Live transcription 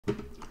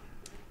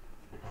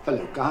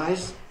Hello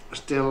guys,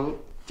 still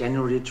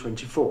January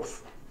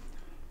 24th.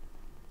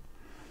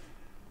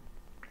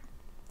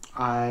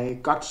 I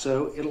got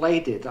so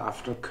elated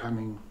after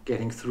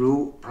getting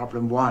through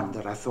problem 1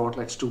 that I thought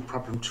let's do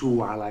problem 2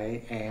 while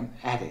I am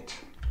at it.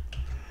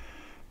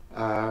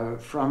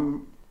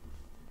 From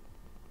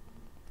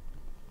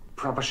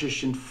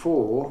proposition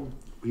 4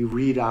 we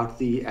read out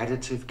the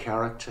additive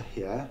character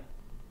here.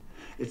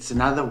 It's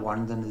another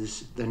one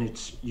than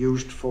it's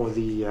used for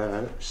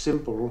the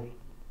simple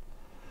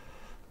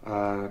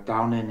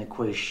down in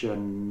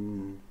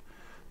equation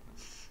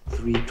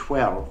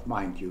 312,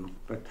 mind you,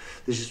 but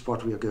this is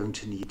what we are going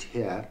to need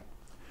here.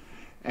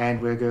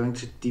 And we're going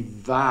to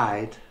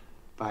divide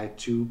by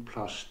 2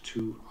 plus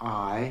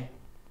 2i.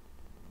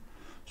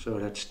 So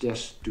let's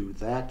just do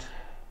that.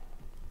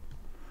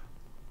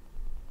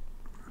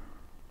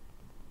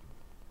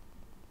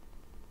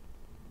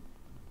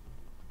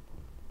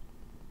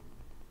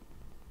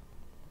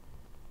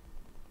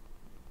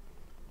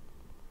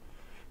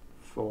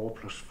 Four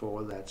plus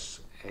 4,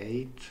 that's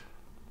 8.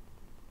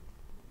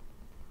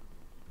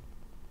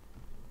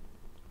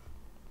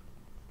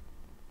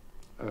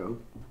 Oh.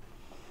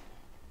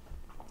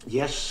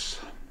 Yes.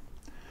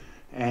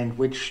 And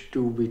which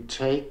do we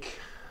take?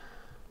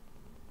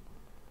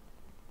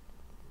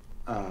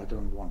 I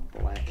don't want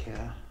black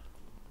here.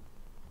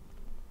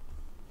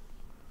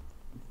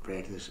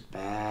 Red is a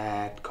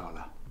bad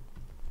color.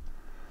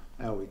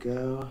 There we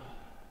go.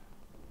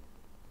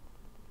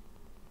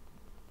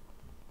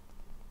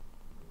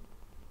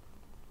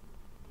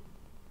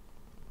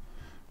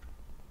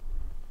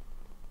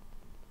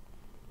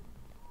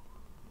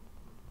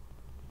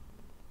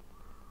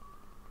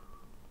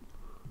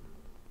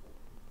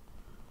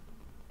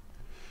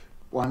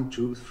 One,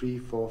 two, three,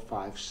 4,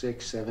 5,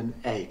 6, 7,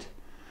 8.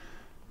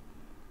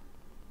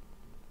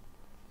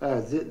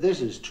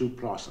 This is 2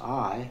 plus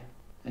I,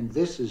 and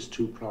this is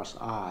 2 plus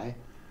I.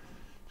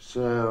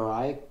 So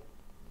I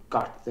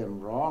got them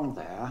wrong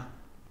there.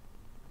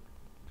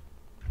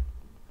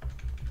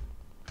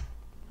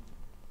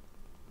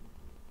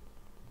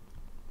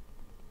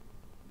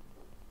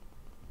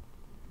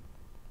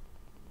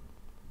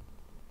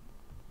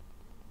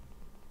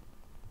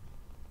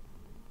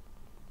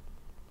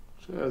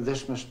 So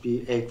this must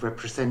be 8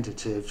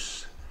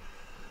 representatives.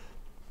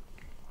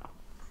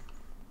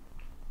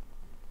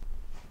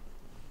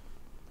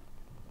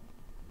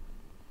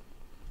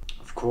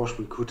 Of course,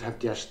 we could have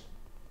just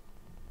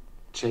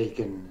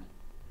taken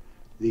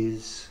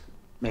these.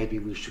 Maybe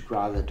we should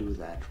rather do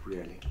that,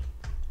 really.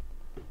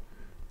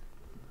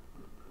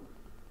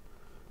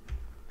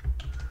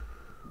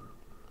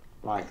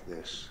 Like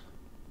this.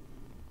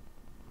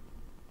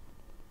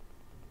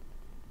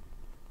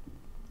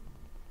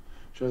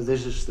 So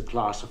this is the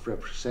class of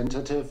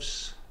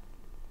representatives.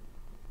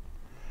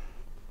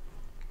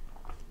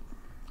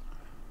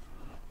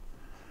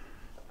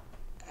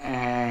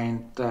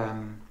 And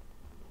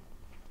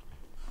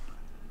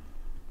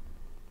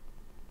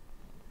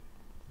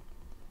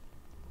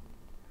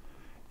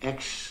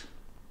X,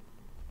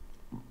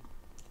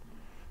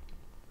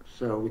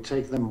 so we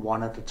take them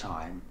one at a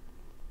time.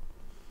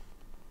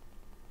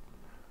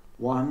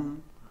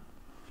 1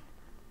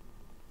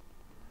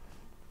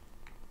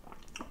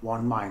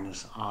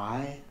 minus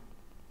I,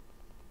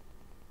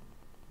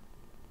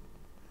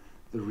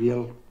 the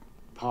real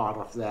part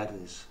of that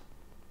is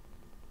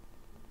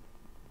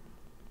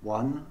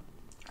 1,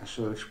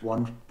 so it's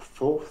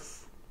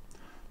 1/4,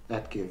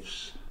 that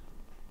gives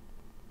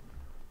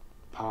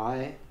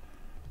pi,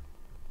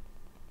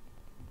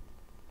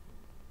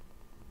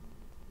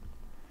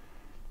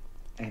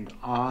 and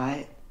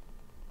I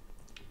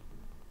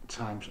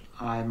times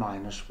I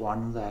minus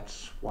 1,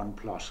 that's 1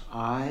 plus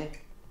I,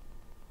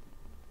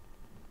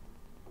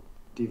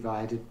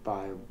 divided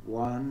by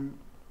 1,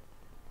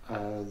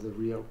 the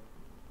real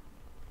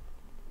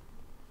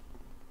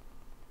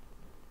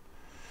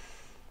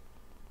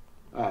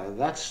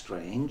that's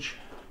strange.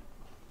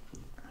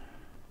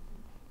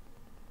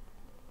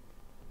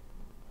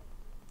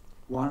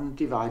 One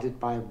divided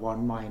by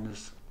 1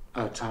 minus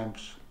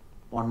times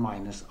 1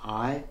 minus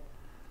I,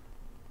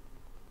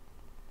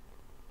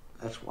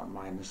 that's 1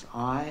 minus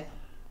I,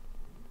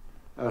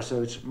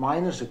 so it's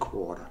minus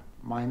 1/4,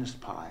 minus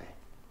pi.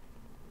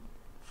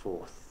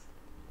 4th.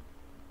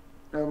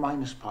 No,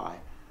 minus pi.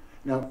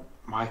 No,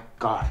 my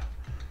God.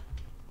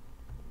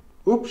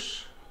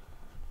 Oops.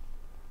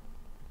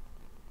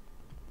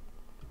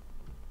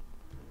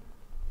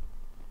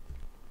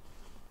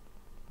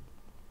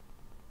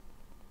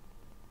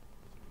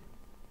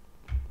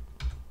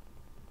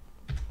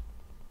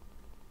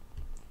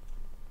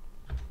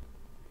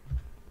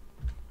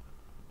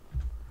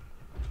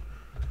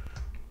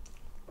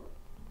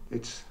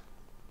 It's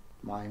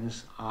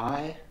minus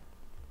I.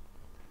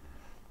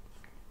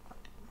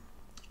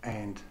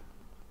 And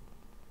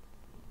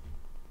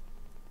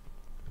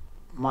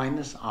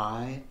minus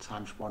I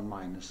times 1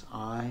 minus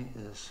I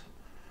is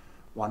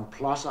 1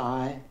 plus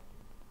I.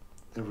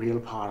 The real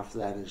part of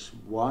that is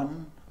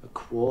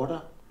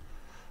 1/4.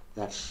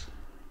 That's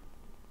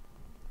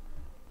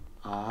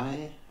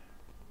I.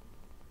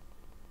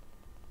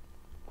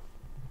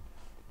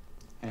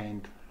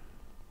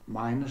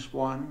 minus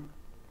 1,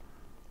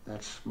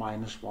 that's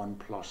minus 1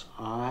 plus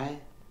I.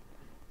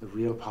 The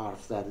real part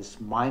of that is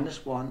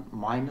minus 1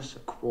 minus a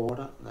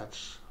quarter,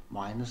 that's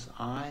minus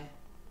I.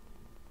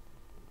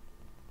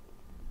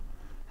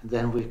 And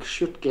then we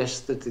should guess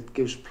that it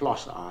gives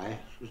plus I.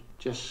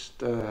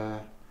 Just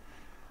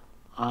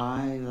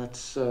I,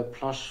 that's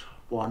plus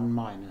 1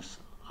 minus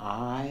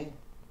I.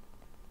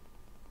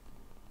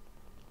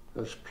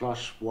 That's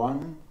plus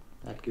 1,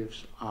 that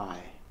gives I.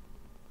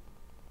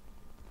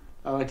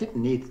 Oh, I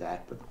didn't need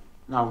that, but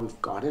now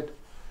we've got it.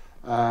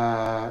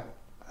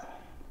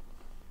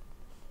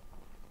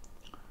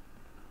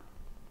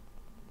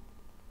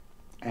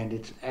 And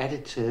it's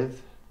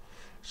additive,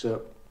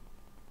 so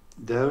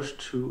those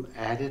two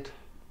added,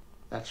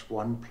 that's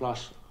 1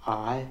 plus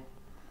I,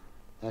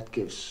 that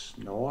gives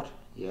naught,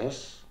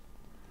 yes.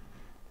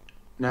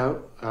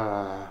 No,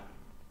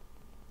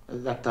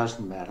 that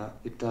doesn't matter.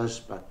 It does,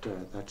 but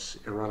that's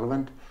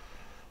irrelevant.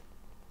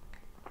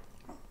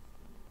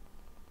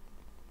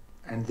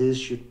 And this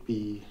should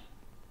be,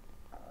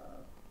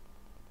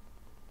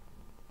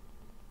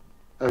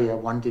 oh yeah,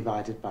 1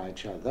 divided by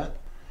each other.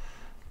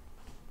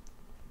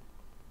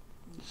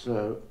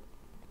 So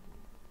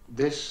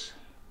this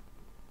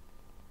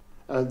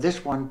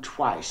one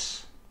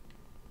twice.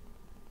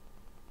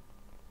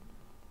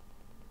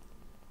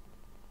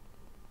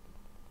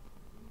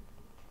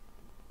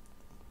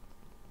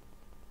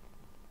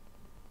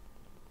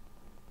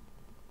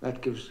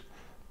 That gives,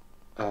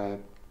 oh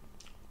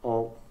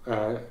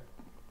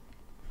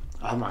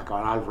my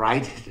God, I'll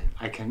write it.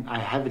 I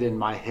have it in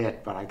my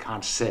head, but I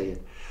can't say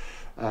it.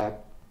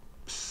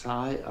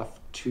 Psi of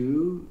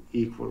 2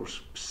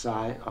 equals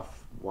psi of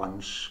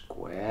 1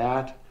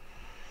 squared.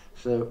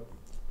 So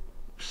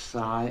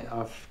psi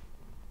of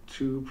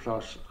 2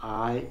 plus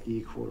I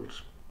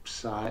equals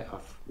psi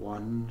of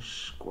 1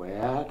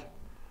 squared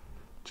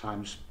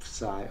times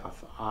psi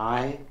of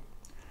I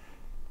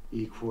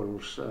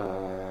equals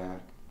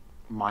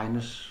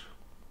minus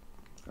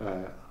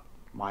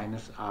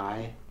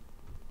I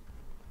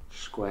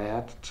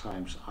squared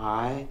times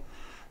I.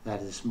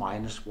 That is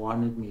minus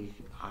 1, it means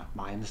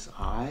minus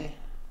I.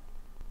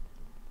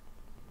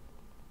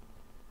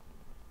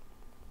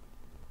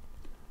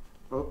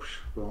 Oops,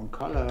 wrong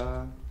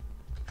color.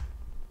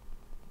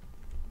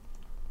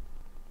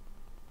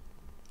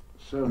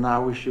 So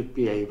now we should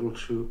be able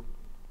to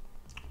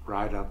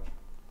write up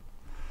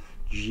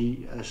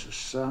G as a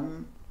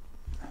sum.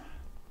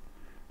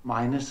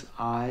 Minus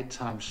I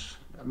times,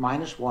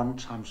 minus 1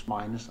 times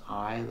minus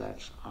I,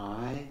 that's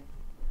I.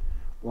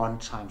 1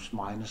 times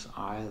minus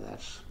I,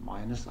 that's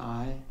minus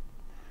I.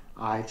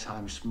 I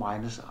times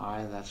minus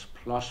I, that's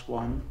plus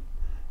 1.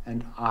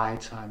 And I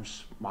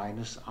times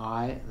minus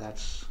I,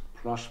 that's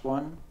plus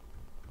 1.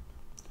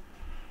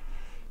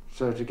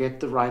 So to get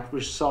the right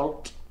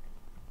result,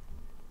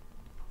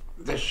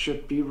 this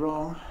should be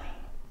wrong.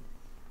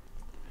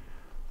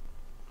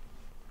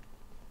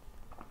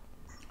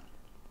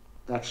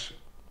 That's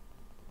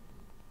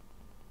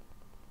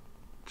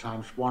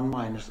times 1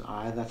 minus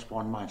I, that's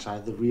 1 minus I.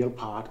 The real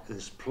part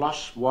is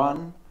plus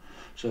 1,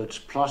 so it's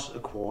plus a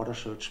quarter,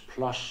 so it's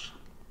plus.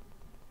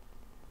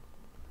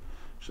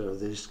 So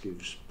this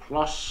gives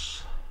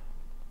plus.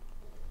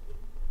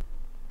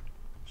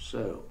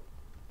 So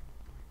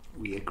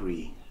we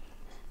agree.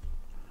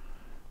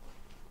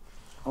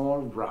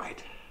 All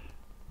right.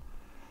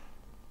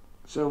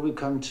 So we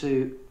come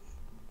to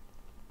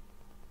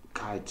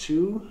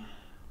chi2.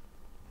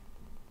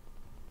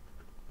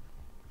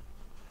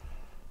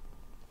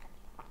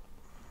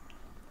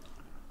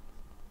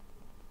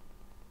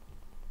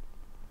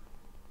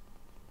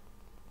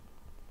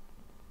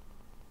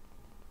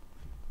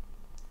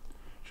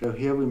 So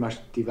here we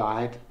must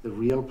divide the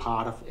real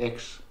part of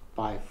x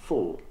by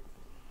 4.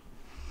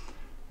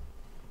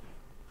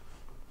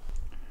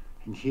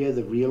 And here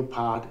the real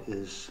part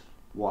is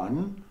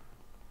 1.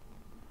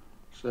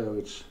 So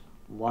it's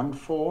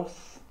 1/4.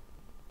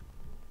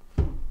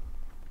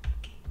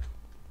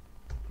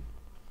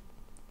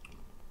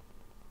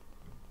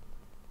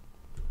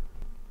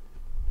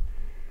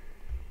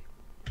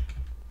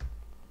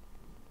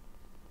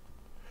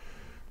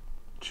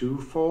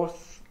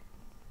 Two-fourths.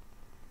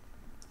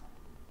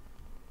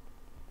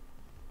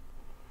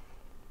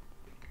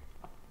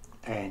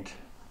 And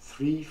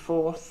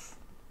 3/4.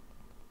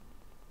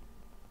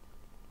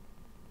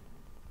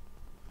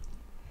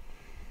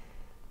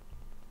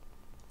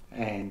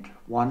 And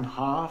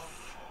 1/2.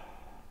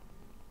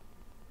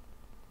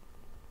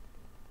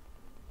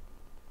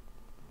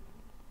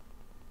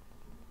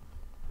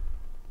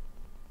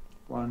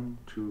 One,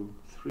 2,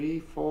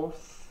 3/4.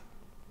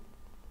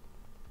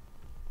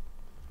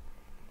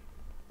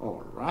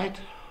 All right.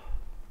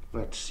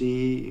 Let's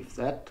see if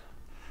that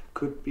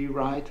could be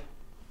right.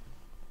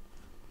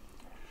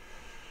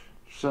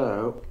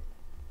 So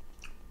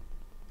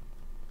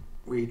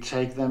we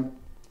take them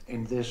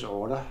in this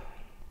order.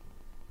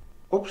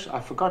 Oops, I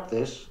forgot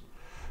this.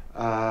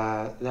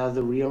 There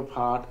the real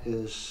part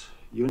is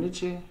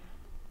unity.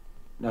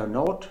 No,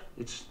 naught,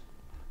 it's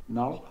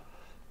null.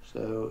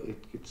 So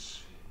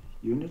it's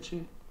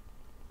unity.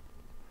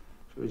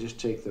 So we just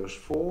take those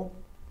 4.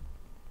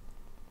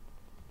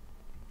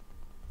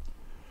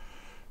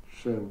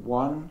 So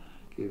 1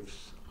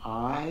 gives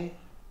I,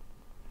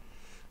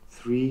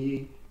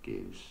 3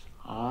 gives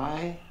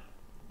I,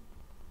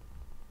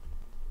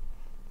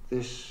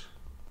 this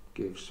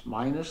gives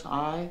minus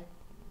I,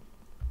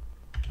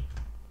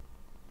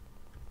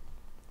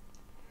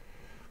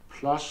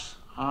 plus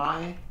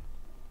I,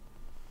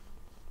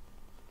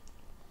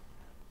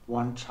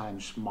 1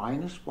 times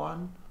minus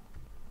 1,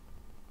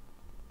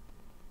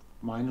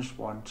 minus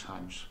 1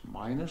 times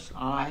minus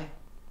I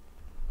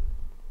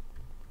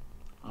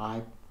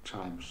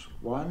times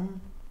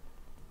 1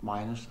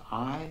 minus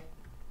I.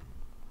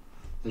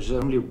 There's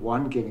only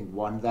 1 giving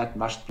 1. That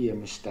must be a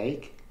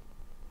mistake.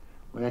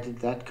 Where did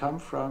that come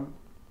from?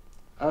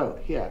 Oh,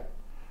 here.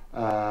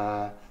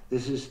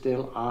 This is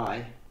still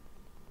I.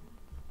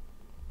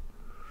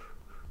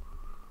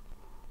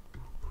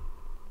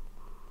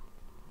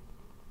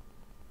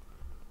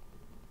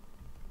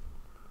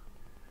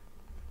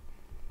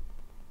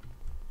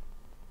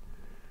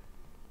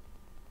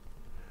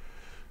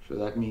 So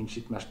that means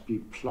it must be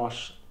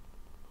plus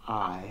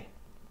I.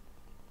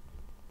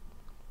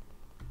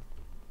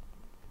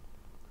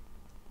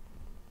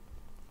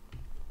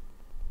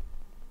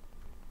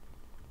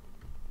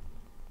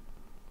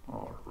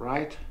 All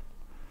right.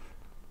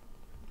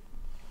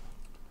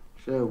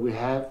 So we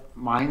have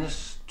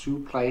minus 2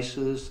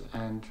 places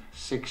and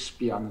 6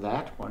 beyond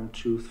that. 1,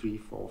 2, 3,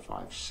 4,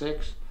 5,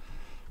 6.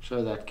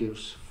 So that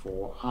gives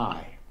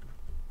 4i.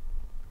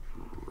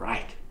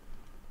 Right.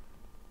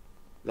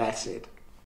 That's it.